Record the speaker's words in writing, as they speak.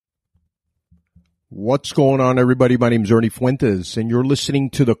What's going on, everybody? My name is Ernie Fuentes, and you're listening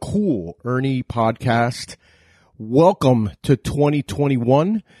to the Cool Ernie Podcast. Welcome to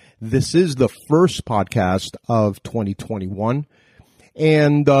 2021. This is the first podcast of 2021.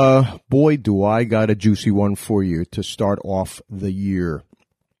 And boy, do I got a juicy one for you to start off the year.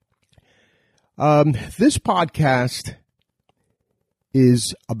 This podcast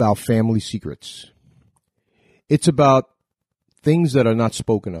is about family secrets. It's about things that are not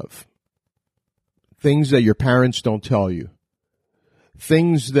spoken of. Things that your parents don't tell you.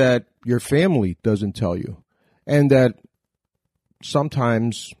 Things that your family doesn't tell you. And that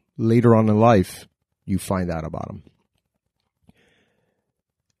sometimes later on in life, you find out about them.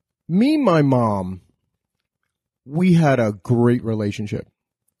 Me and my mom, we had a great relationship.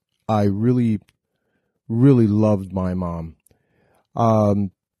 I really, really loved my mom.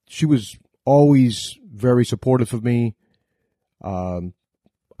 She was always very supportive of me.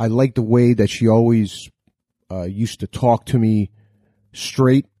 I liked the way that she always used to talk to me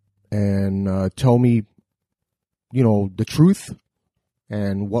straight and tell me, the truth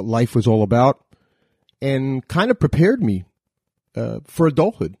and what life was all about, and kind of prepared me for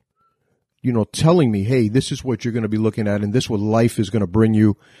adulthood. Telling me, hey, this is what you're going to be looking at, and this is what life is going to bring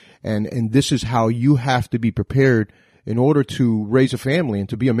you, and this is how you have to be prepared in order to raise a family and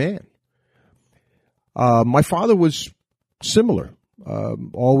to be a man. My father was similar.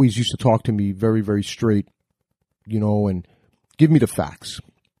 Always used to talk to me very, very straight, and give me the facts.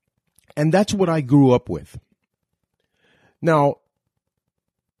 And that's what I grew up with. Now,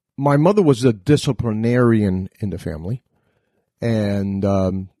 my mother was a disciplinarian in the family. And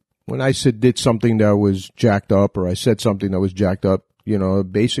when I did something that was jacked up, or I said something that was jacked up,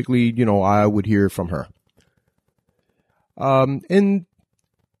 basically, I would hear from her.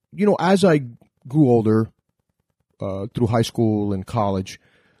 As I grew older, through high school and college,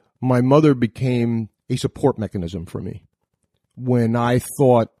 my mother became a support mechanism for me. When I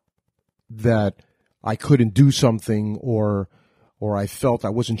thought that I couldn't do something or I felt I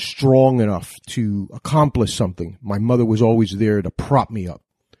wasn't strong enough to accomplish something, my mother was always there to prop me up.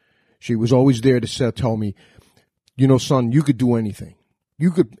 She was always there to tell me, son, you could do anything.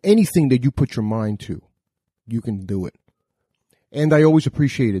 Anything that you put your mind to, you can do it. And I always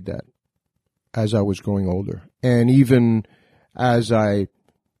appreciated that as I was growing older. And even as I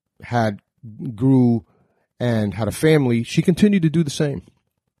grew and had a family, she continued to do the same.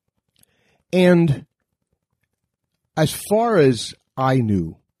 And as far as I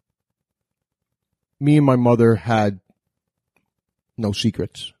knew, me and my mother had no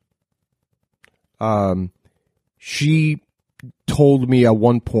secrets. She told me at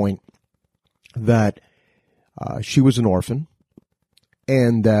one point that she was an orphan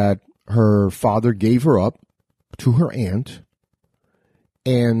and that her father gave her up to her aunt,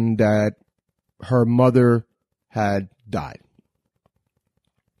 and that her mother had died.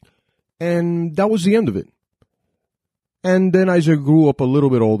 And that was the end of it. And then as I grew up a little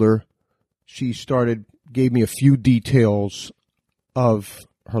bit older, she gave me a few details of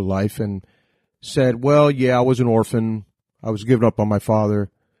her life and said, well, yeah, I was an orphan. I was given up on my father,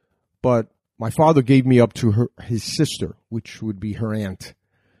 but my father gave me up to his sister, which would be her aunt.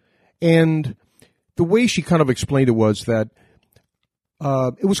 And the way she kind of explained it was that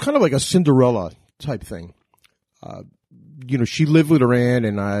it was kind of like a Cinderella type thing. She lived with her aunt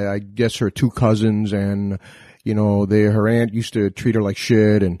and I guess her two cousins, and, her aunt used to treat her like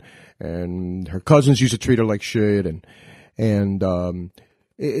shit, and her cousins used to treat her like shit, and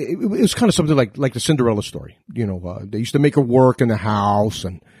it was kind of something like the Cinderella story. They used to make her work in the house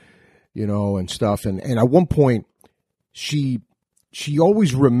and stuff. And at one point she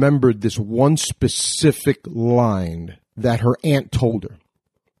always remembered this one specific line that her aunt told her.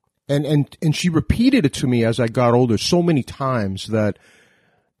 And she repeated it to me as I got older so many times that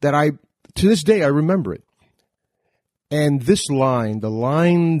I, to this day, I remember it. And this line, the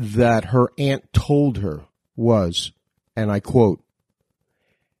line that her aunt told her was, and I quote,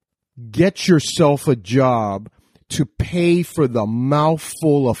 "Get yourself a job to pay for the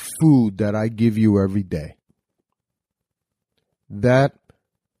mouthful of food that I give you every day." That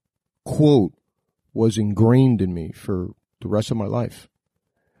quote was ingrained in me for the rest of my life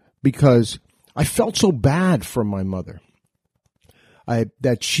because I felt so bad for my mother,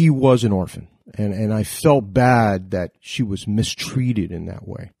 that she was an orphan, and I felt bad that she was mistreated in that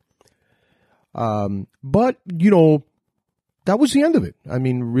way. But, that was the end of it. I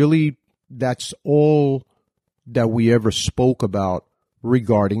mean, really, that's all that we ever spoke about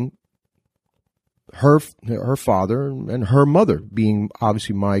regarding her father and her mother, being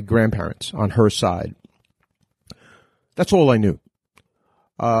obviously my grandparents on her side. That's all I knew.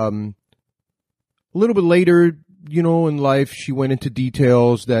 A little bit later, in life, she went into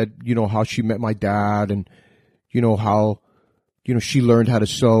details that, how she met my dad and, how, she learned how to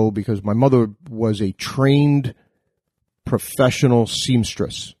sew because my mother was a trained professional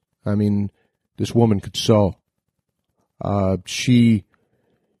seamstress. I mean, this woman could sew. She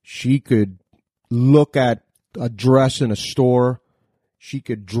could look at a dress in a store. She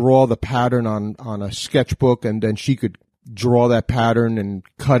could draw the pattern on a sketchbook, and then she could draw that pattern and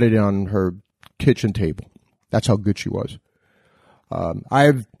cut it on her kitchen table. That's how good she was.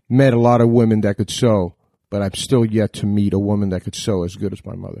 I've met a lot of women that could sew, but I've still yet to meet a woman that could sew as good as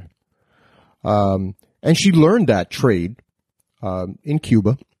my mother. And she learned that trade in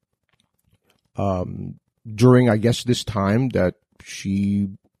Cuba during, I guess, this time that she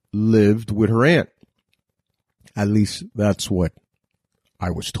lived with her aunt. At least that's what I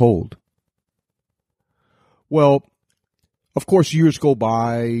was told. Well, of course, years go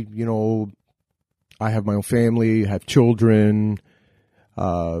by, I have my own family, I have children.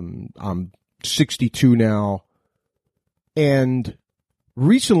 I'm 62 now. And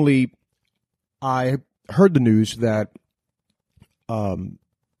recently I heard the news that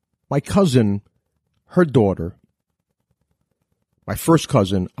my cousin, her daughter, my first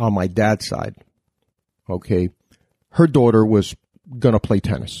cousin on my dad's side, okay, her daughter was going to play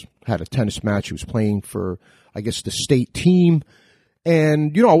tennis, had a tennis match. She was playing for, I guess, the state team.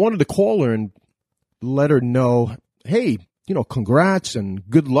 And, I wanted to call her and let her know, hey, congrats and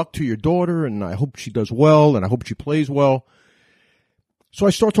good luck to your daughter. And I hope she does well and I hope she plays well. So I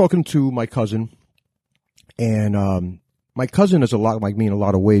start talking to my cousin, and my cousin is a lot like me in a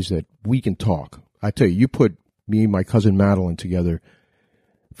lot of ways that we can talk. I tell you, you put me and my cousin Madeline together,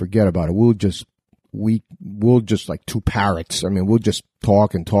 forget about it. We'll just like two parrots. I mean, we'll just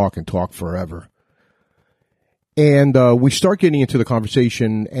talk and talk and talk forever. And we start getting into the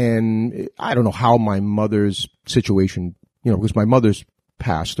conversation, and I don't know how my mother's situation, because my mother's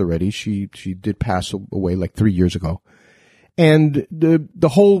passed already. She did pass away like 3 years ago. And the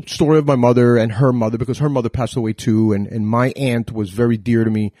whole story of my mother and her mother, because her mother passed away too, and my aunt was very dear to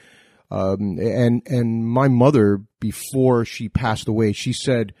me. And my mother, before she passed away, she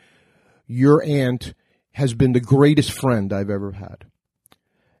said, your aunt has been the greatest friend I've ever had.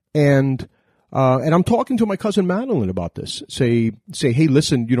 And I'm talking to my cousin Madeline about this. Say, hey,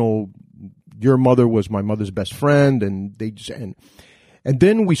 listen, your mother was my mother's best friend, and and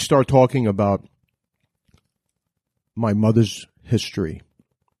then we start talking about my mother's history.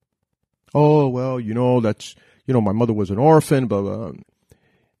 Oh, well, that's, my mother was an orphan, blah, blah,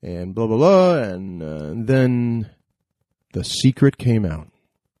 and blah, blah, blah. And then the secret came out.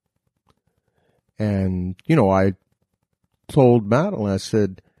 And, I told Madeline, I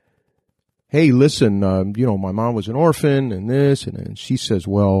said, hey, listen, my mom was an orphan and this, and she says,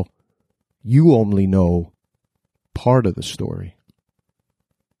 well, you only know part of the story.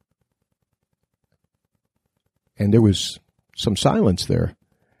 And there was some silence there.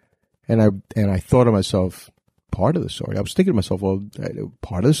 And I thought to myself, part of the story. I was thinking to myself, well,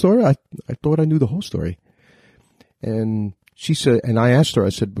 part of the story? I thought I knew the whole story. And she said, and I asked her, I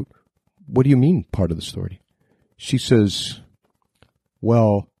said, what do you mean part of the story? She says,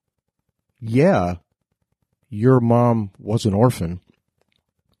 well, yeah, your mom was an orphan.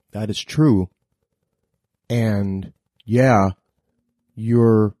 That is true. And yeah,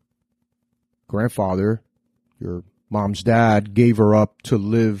 your grandfather, your mom's dad, gave her up to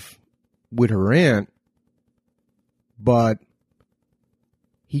live with her aunt, but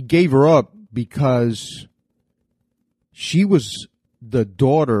he gave her up because she was the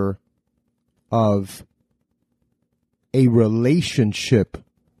daughter of a relationship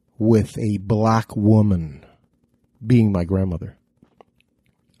with a black woman, being my grandmother.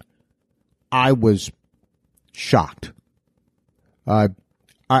 I was shocked. At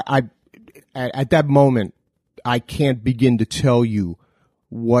that moment, I can't begin to tell you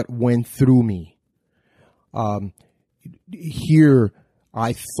what went through me. Here,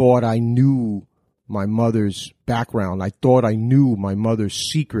 I thought I knew my mother's background. I thought I knew my mother's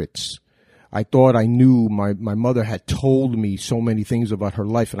secrets. I thought I knew my mother had told me so many things about her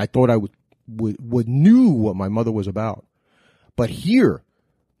life, and I thought I would knew what my mother was about. But here,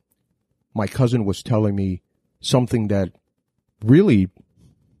 my cousin was telling me something that really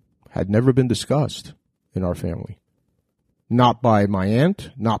had never been discussed in our family. Not by my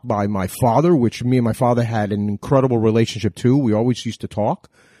aunt, not by my father, which me and my father had an incredible relationship too. We always used to talk.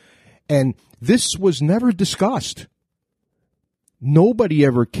 And this was never discussed. Nobody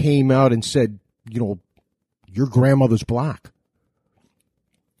ever came out and said, your grandmother's black.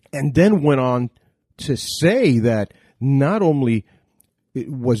 And then went on to say that not only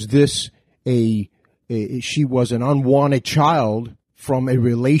was this a she was an unwanted child from a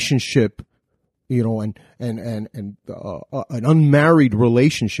relationship, and an unmarried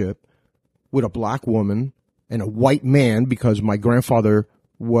relationship with a black woman and a white man, because my grandfather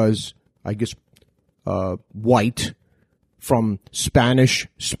was, I guess, white from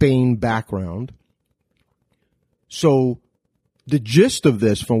Spain background. So the gist of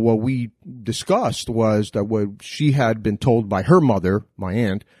this, from what we discussed, was that what she had been told by her mother, my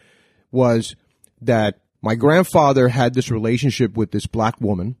aunt, was that my grandfather had this relationship with this black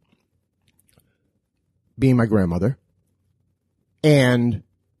woman, being my grandmother, and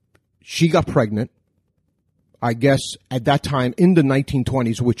she got pregnant, I guess, at that time in the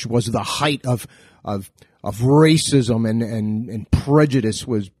 1920s, which was the height of racism and prejudice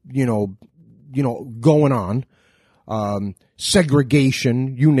was, going on,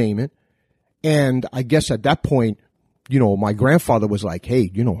 segregation, you name it. And I guess at that point, my grandfather was like,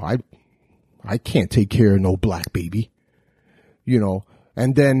 hey, I can't take care of no black baby,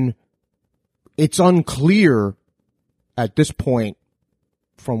 and then it's unclear at this point,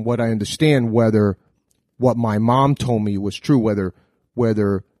 from what I understand, whether what my mom told me was true,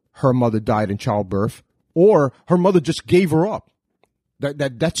 whether her mother died in childbirth or her mother just gave her up.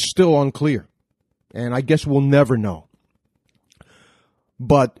 That's still unclear. And I guess we'll never know.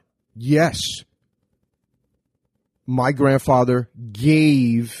 But yes, my grandfather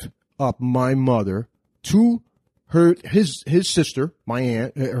gave up my mother to his sister, my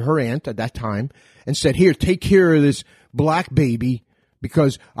aunt, her aunt at that time, and said, here, take care of this black baby,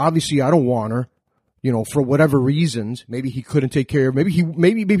 because obviously I don't want her, for whatever reasons. Maybe he couldn't take care of, maybe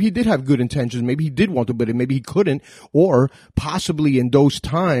he did have good intentions, maybe he did want to, but maybe he couldn't, or possibly in those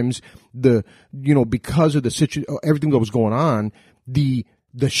times, because of the situation, everything that was going on, the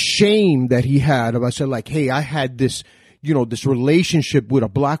shame that he had of, I said, like, hey, I had this, this relationship with a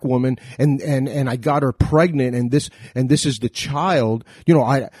black woman, and I got her pregnant, and this is the child. He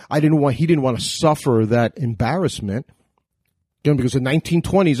didn't want to suffer that embarrassment. Because in the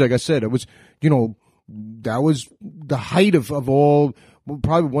 1920s, like I said, it was, that was the height of all,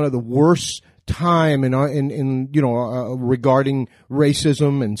 probably one of the worst time regarding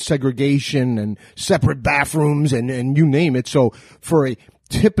racism and segregation and separate bathrooms and you name it. So for a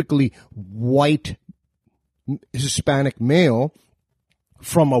typically white Hispanic male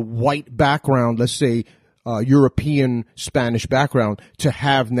from a white background, let's say European Spanish background, to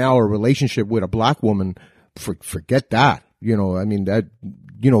have now a relationship with a black woman, forget that.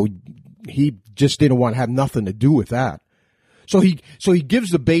 He just didn't want to have nothing to do with that. So he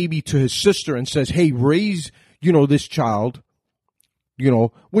gives the baby to his sister and says, hey, raise, this child,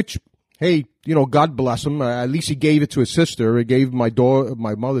 which, hey, God bless him. At least he gave it to his sister. He gave my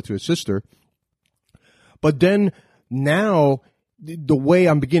mother to his sister. But then now, the way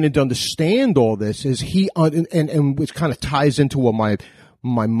I'm beginning to understand all this is and which kind of ties into what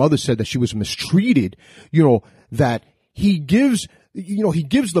my mother said, that she was mistreated, that he gives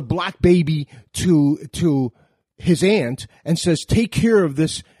the black baby to his aunt and says, take care of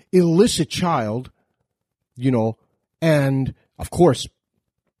this illicit child, and of course,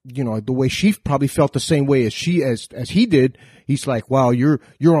 the way she probably felt the same way as he did. He's like, wow, you're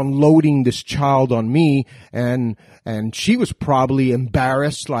unloading this child on me. And she was probably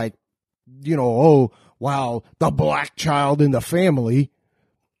embarrassed, like, oh, wow, the black child in the family,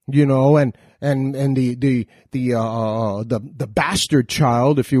 and the bastard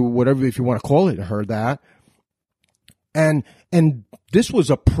child, if you want to call it, her that. And this was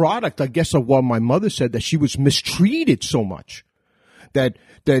a product, I guess, of what my mother said, that she was mistreated so much. That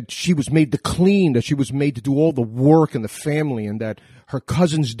she was made to clean, that she was made to do all the work in the family, and that her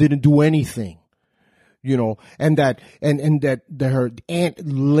cousins didn't do anything, and that her aunt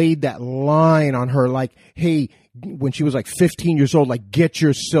laid that line on her, like, hey, when she was like 15 years old, like, get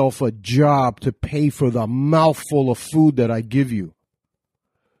yourself a job to pay for the mouthful of food that I give you.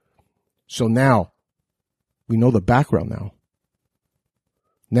 So now we know the background now.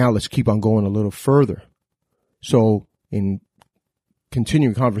 Now let's keep on going a little further. So in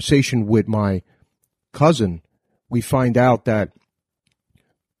continuing conversation with my cousin, we find out that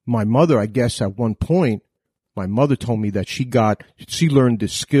my mother, I guess at one point, my mother told me that she learned the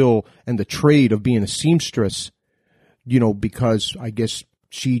skill and the trade of being a seamstress, because I guess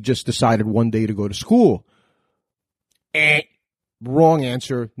she just decided one day to go to school. Wrong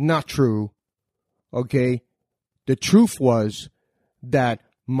answer, not true. Okay. The truth was that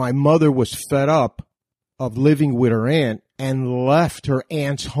my mother was fed up of living with her aunt and left her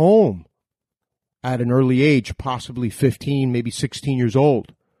aunt's home at an early age, possibly 15, maybe 16 years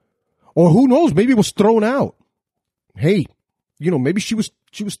old. Or who knows, maybe it was thrown out. Hey, maybe she was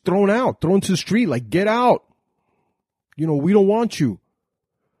thrown to the street, like, get out. We don't want you.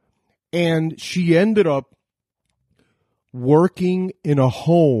 And she ended up working in a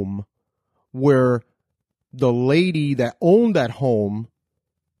home where the lady that owned that home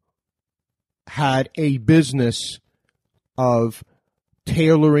had a business of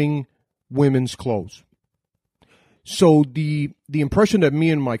tailoring women's clothes. So the impression that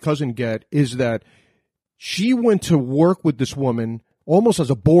me and my cousin get is that she went to work with this woman almost as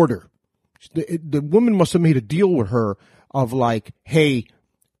a boarder. The woman must have made a deal with her of like, hey,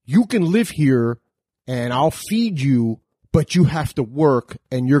 you can live here and I'll feed you, but you have to work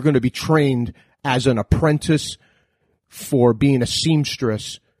and you're going to be trained as an apprentice for being a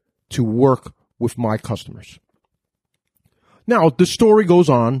seamstress to work with my customers. Now, the story goes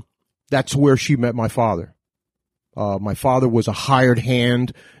on. That's where she met my father. My father was a hired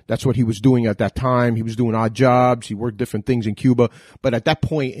hand. That's what he was doing at that time. He was doing odd jobs. He worked different things in Cuba. But at that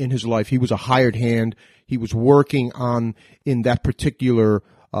point in his life, he was a hired hand. He was working in that particular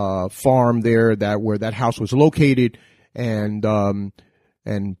farm there, where that house was located. And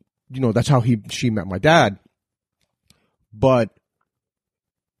that's how she met my dad. But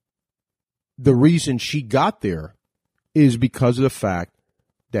the reason she got there is because of the fact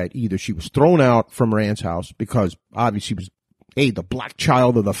that either she was thrown out from her aunt's house because obviously she was the black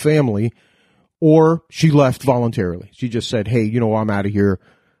child of the family, or she left voluntarily. She just said, hey, I'm out of here.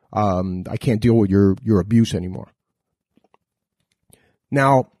 I can't deal with your abuse anymore.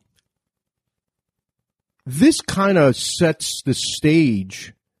 Now, this kind of sets the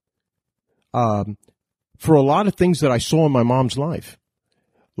stage for a lot of things that I saw in my mom's life,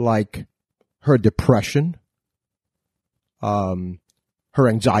 like her depression, her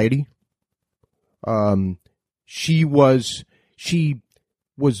anxiety. She was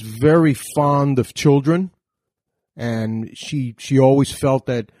very fond of children, and she always felt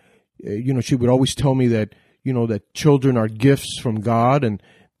that, she would always tell me that, that children are gifts from God and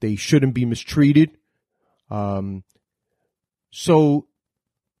they shouldn't be mistreated. So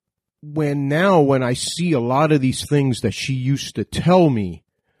when I see a lot of these things that she used to tell me,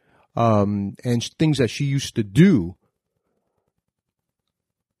 and things that she used to do,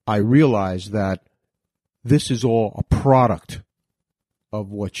 I realize that this is all a product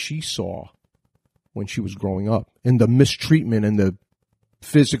of what she saw when she was growing up, and the mistreatment and the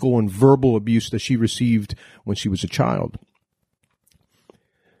physical and verbal abuse that she received when she was a child.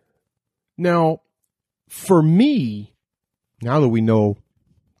 Now, for me, now that we know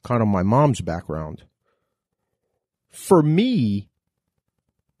kind of my mom's background, for me,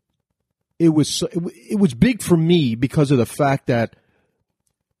 it was big for me because of the fact that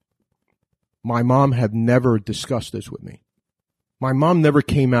my mom had never discussed this with me. My mom never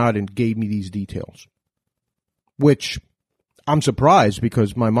came out and gave me these details, which I'm surprised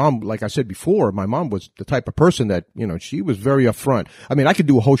because my mom, like I said before, my mom was the type of person that, she was very upfront. I mean, I could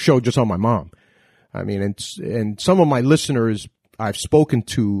do a whole show just on my mom. I mean, and some of my listeners, I've spoken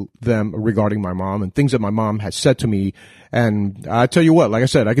to them regarding my mom and things that my mom has said to me. And I tell you what, like I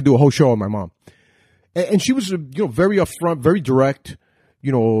said, I could do a whole show on my mom. And she was, very upfront, very direct.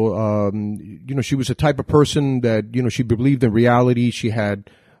 She was the type of person that, she believed in reality. She had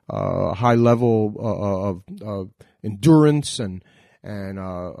a high level of endurance and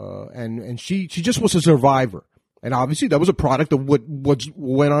she just was a survivor. And obviously that was a product of what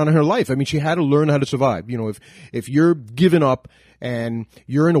went on in her life. I mean, she had to learn how to survive. If you're given up and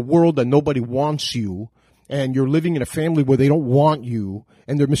you're in a world that nobody wants you, and you're living in a family where they don't want you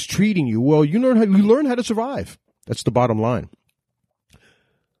and they're mistreating you, well, you learn how to survive. That's the bottom line.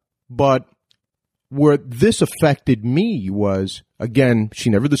 But where this affected me was, again, she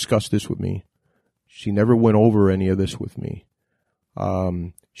never discussed this with me. She never went over any of this with me.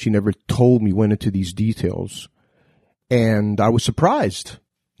 She never went into these details. And I was surprised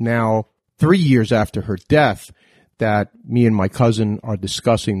now, 3 years after her death, that me and my cousin are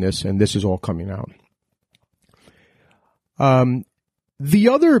discussing this, and this is all coming out. The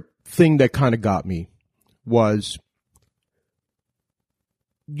other thing that kind of got me was,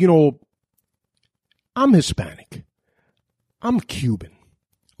 I'm Hispanic. I'm Cuban.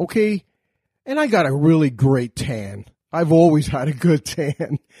 Okay? And I got a really great tan. I've always had a good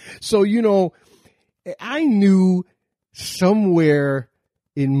tan. So, I knew somewhere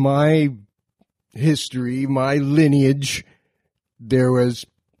in my history, my lineage, there was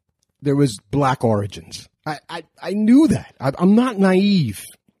black origins. I knew that. I'm not naive,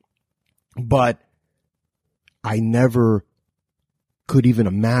 but I never could even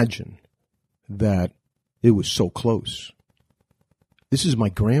imagine that it was so close. This is my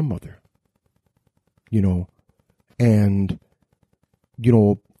grandmother, and you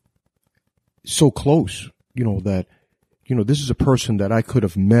know, so close, you know, that, you know, this is a person that I could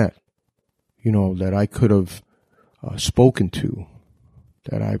have met, you know, that I could have spoken to,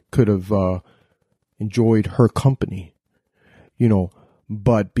 that I could have enjoyed her company, you know,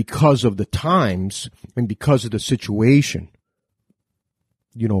 but because of the times and because of the situation,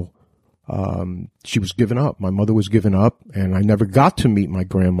 you know, she was given up. My mother was given up, and I never got to meet my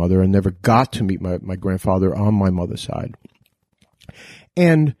grandmother. I never got to meet my grandfather on my mother's side.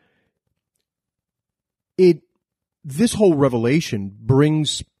 And this whole revelation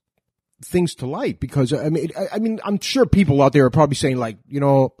brings things to light because, I mean, I'm sure people out there are probably saying, like, you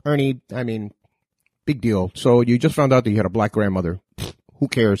know, Ernie, I mean, big deal. So you just found out that you had a black grandmother. Who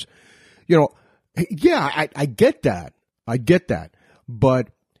cares? You know, yeah, I get that. I get that. But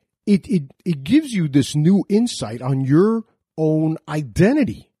it gives you this new insight on your own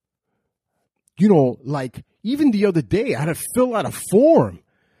identity. You know, like even the other day, I had to fill out a form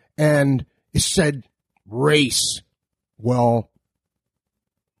and it said race. Well,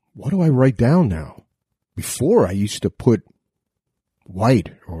 what do I write down now? Before I used to put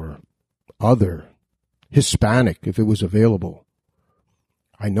white or other, Hispanic if it was available.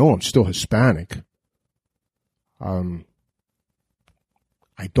 I know I'm still Hispanic. I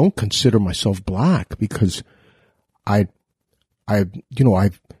don't consider myself black because I've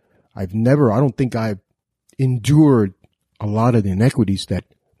endured a lot of the inequities that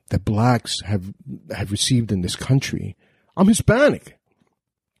blacks have received in this country. I'm Hispanic.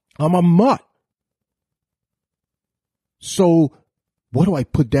 I'm a mutt. So what do I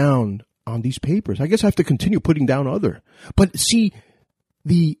put down on these papers? I guess I have to continue putting down other. But see,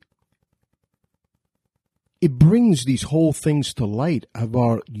 it brings these whole things to light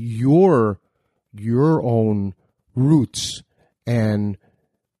about your own roots and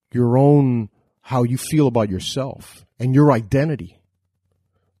your own, how you feel about yourself and your identity.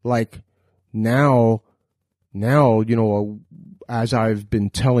 Like now, you know, as I've been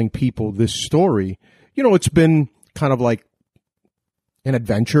telling people this story, you know, it's been kind of like an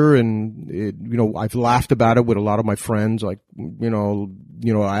adventure, and you know, I've laughed about it with a lot of my friends. Like, you know,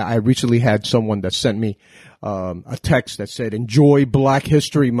 I recently had someone that sent me a text that said, "Enjoy Black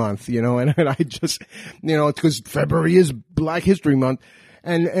History Month," you know, and I just, you know, it's because February is Black History Month,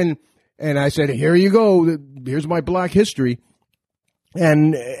 and I said, "Here you go, here's my Black history,"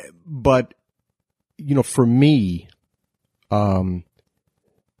 but you know, for me,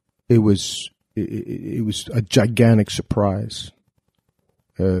 it was a gigantic surprise.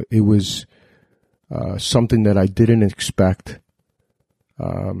 It was something that I didn't expect,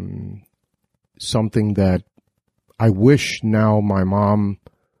 something that I wish now my mom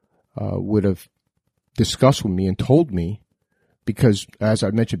would have discussed with me and told me, because as I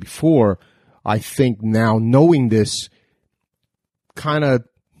mentioned before, I think now knowing this kind of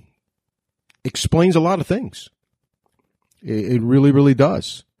explains a lot of things. It really, really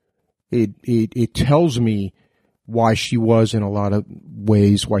does. It tells me why she was in a lot of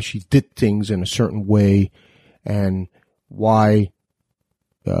ways, why she did things in a certain way, and why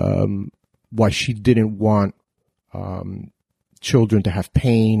she didn't want children to have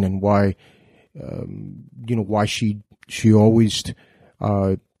pain, and why you know, why she always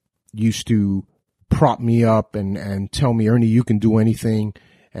used to prop me up and tell me, "Ernie, you can do anything,"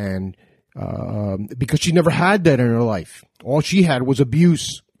 and because she never had that in her life. All she had was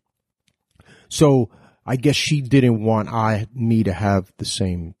abuse. So I guess she didn't want me to have the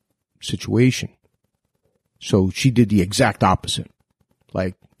same situation. So she did the exact opposite.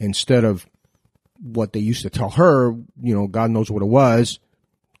 Like, instead of what they used to tell her, you know, God knows what it was,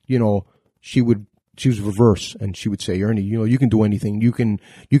 you know, she was reverse, and she would say, "Ernie, you know, you can do anything. You can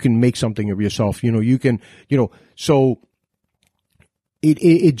make something of yourself. You know, you can, you know." So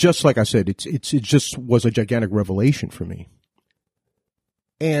it just, like I said, it just was a gigantic revelation for me.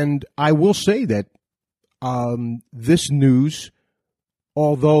 And I will say that this news,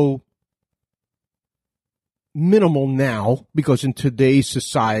 although minimal now, because in today's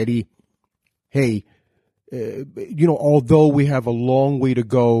society, hey, you know, although we have a long way to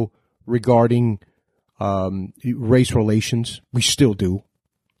go regarding race relations, we still do.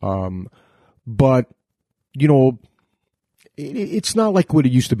 But, you know, it's not like what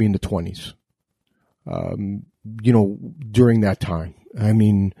it used to be in the 20s, you know, during that time. I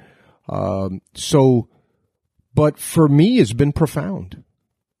mean, but for me, it's been profound.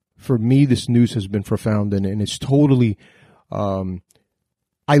 For me, this news has been profound, and it's totally,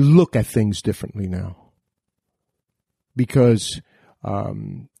 I look at things differently now. Because,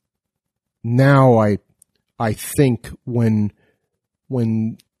 now I think when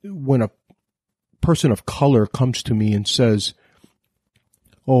a person of color comes to me and says,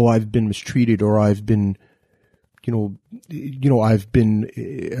 oh, I've been mistreated, or I've been, I've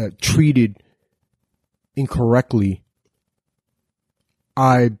been treated incorrectly,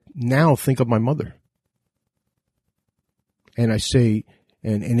 I now think of my mother. And I say,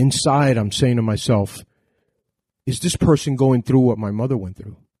 and inside I'm saying to myself, is this person going through what my mother went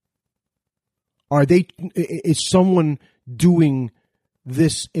through? Is someone doing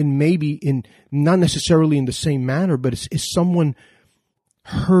this not necessarily in the same manner, but is someone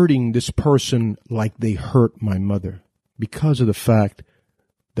hurting this person like they hurt my mother because of the fact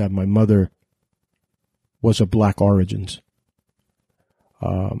that my mother was of black origins?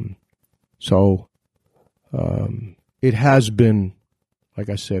 It has been, like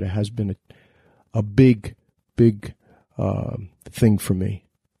I said, it has been a big thing for me.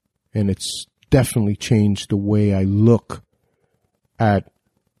 And it's definitely changed the way I look at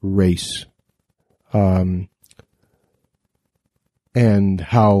race, and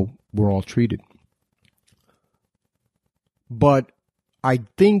how we're all treated. But I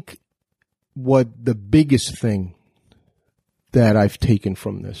think what the biggest thing that I've taken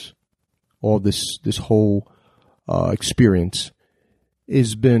from this whole experience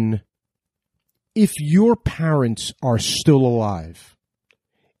has been, if your parents are still alive,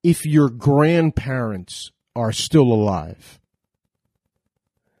 if your grandparents are still alive,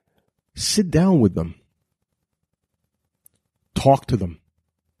 sit down with them. Talk to them.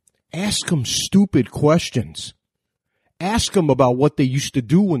 Ask them stupid questions. Ask them about what they used to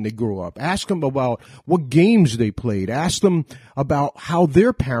do when they grew up. Ask them about what games they played. Ask them about how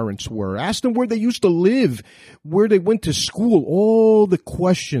their parents were. Ask them where they used to live, where they went to school. All the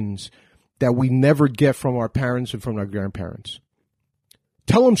questions that we never get from our parents and from our grandparents.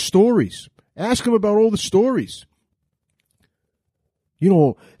 Tell them stories. Ask them about all the stories.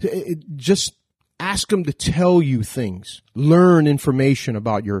 Just ask them to tell you things. Learn information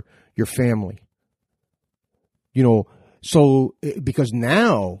about your family. Because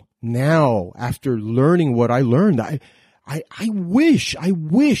now after learning what I learned, I wish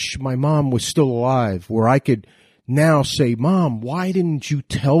my mom was still alive, where I could now say, Mom, why didn't you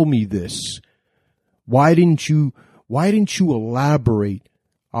tell me this? Why didn't you elaborate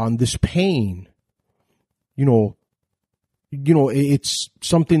on this pain? It's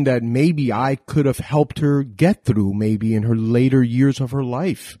something that maybe I could have helped her get through, maybe in her later years of her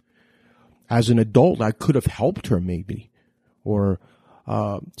life. As an adult, I could have helped her maybe. Like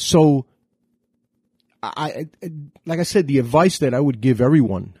I said, the advice that I would give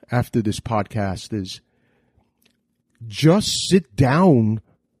everyone after this podcast is just sit down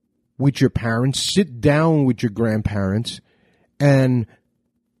with your parents, sit down with your grandparents, and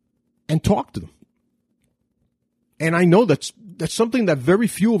talk to them. And I know that's something that very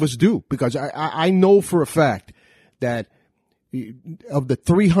few of us do, because I know for a fact that of the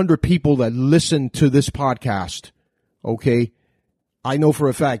 300 people that listen to this podcast, okay, I know for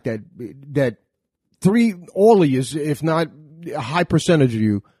a fact that all of you, if not a high percentage of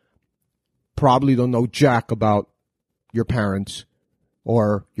you, probably don't know jack about your parents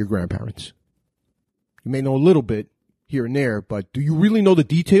or your grandparents. You may know a little bit here and there, but do you really know the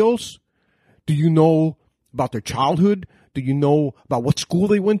details? Do you know about their childhood? Do you know about what school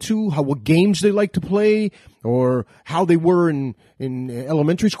they went to, what games they like to play, or how they were in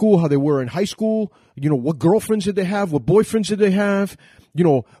elementary school, how they were in high school? What girlfriends did they have? What boyfriends did they have?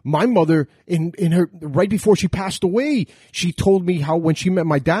 My mother, in her, right before she passed away, she told me how when she met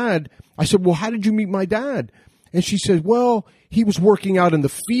my dad, I said, well, how did you meet my dad? And she said, well, he was working out in the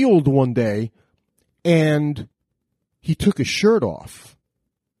field one day and he took his shirt off.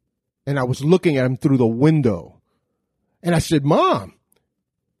 And I was looking at him through the window. And I said, Mom.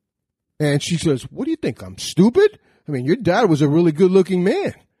 And she says, what do you think? I'm stupid? I mean, your dad was a really good looking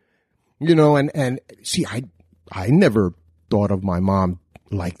man. And see, I never thought of my mom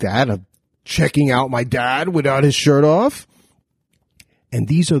like that, of checking out my dad without his shirt off. And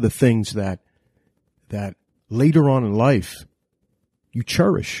these are the things that later on in life you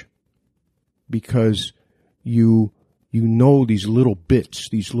cherish, because you know these little bits,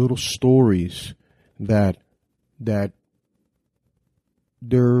 these little stories that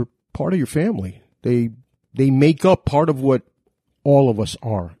they're part of your family. They make up part of what all of us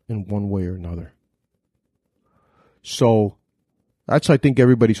are in one way or another. So that's, I think,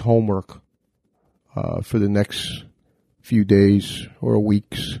 everybody's homework for the next few days or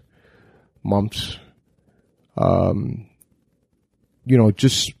weeks, months.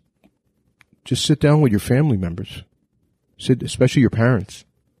 Just sit down with your family members, especially your parents,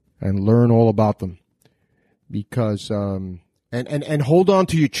 and learn all about them. Because and hold on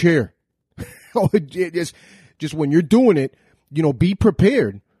to your chair. just when you're doing it, be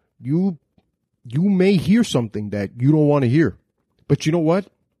prepared. You may hear something that you don't want to hear. But you know what?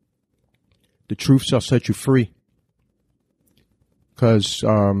 The truth shall set you free. Because,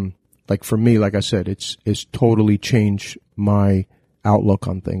 like for me, like I said, it's totally changed my outlook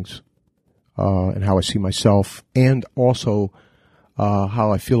on things, and how I see myself, and also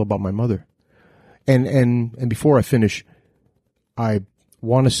how I feel about my mother. And before I finish, I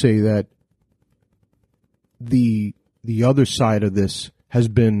want to say that the other side of this has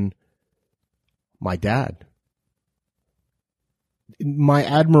been my dad. My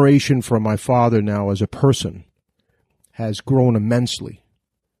admiration for my father now as a person has grown immensely.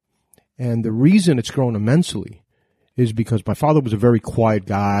 And the reason it's grown immensely is because my father was a very quiet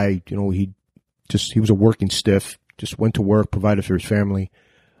guy. He was a working stiff, just went to work, provided for his family.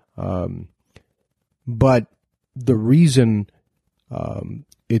 But the reason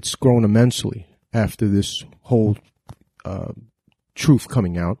it's grown immensely after this whole truth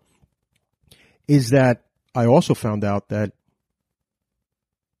coming out is that I also found out that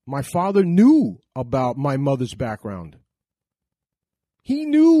my father knew about my mother's background. He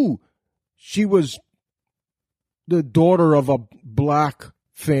knew she was the daughter of a black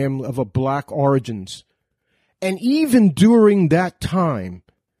family, of a black origins. And even during that time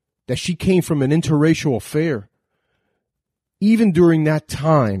that she came from an interracial affair, even during that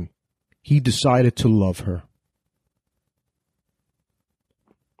time, he decided to love her.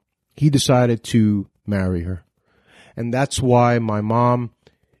 He decided to marry her. And that's why my mom,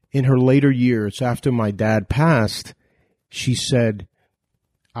 in her later years, after my dad passed, she said,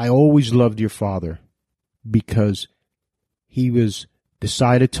 I always loved your father because he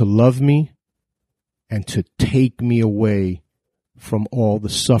decided to love me and to take me away from all the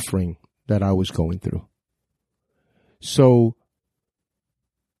suffering that I was going through. So,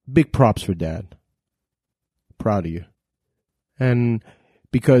 big props for Dad. Proud of you. And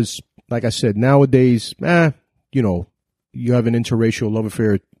because, like I said, nowadays, you have an interracial love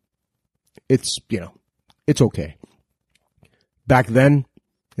affair, it's okay. Back then,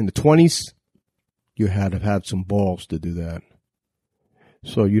 in the 20s, you had to have some balls to do that.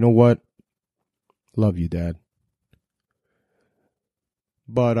 So, you know what? Love you, Dad.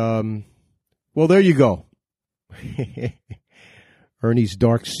 But, well, there you go. Ernie's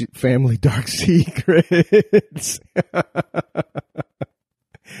family dark secrets.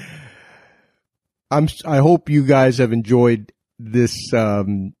 I hope you guys have enjoyed this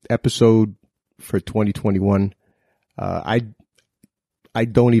episode for 2021. I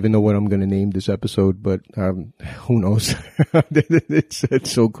don't even know what I'm going to name this episode, but who knows?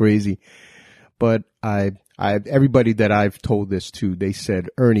 It's so crazy. But everybody that I've told this to, they said,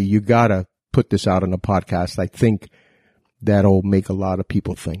 Ernie, you gotta put this out on a podcast. I think that'll make a lot of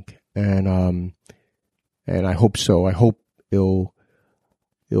people think, and I hope so. I hope it'll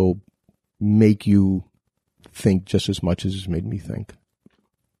make you think just as much as it's made me think.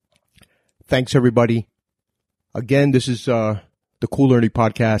 Thanks, everybody. Again, this is the Cool Ernie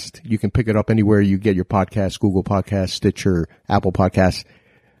Podcast. You can pick it up anywhere you get your podcasts: Google Podcasts, Stitcher, Apple Podcasts.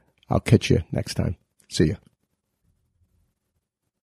 I'll catch you next time. See ya.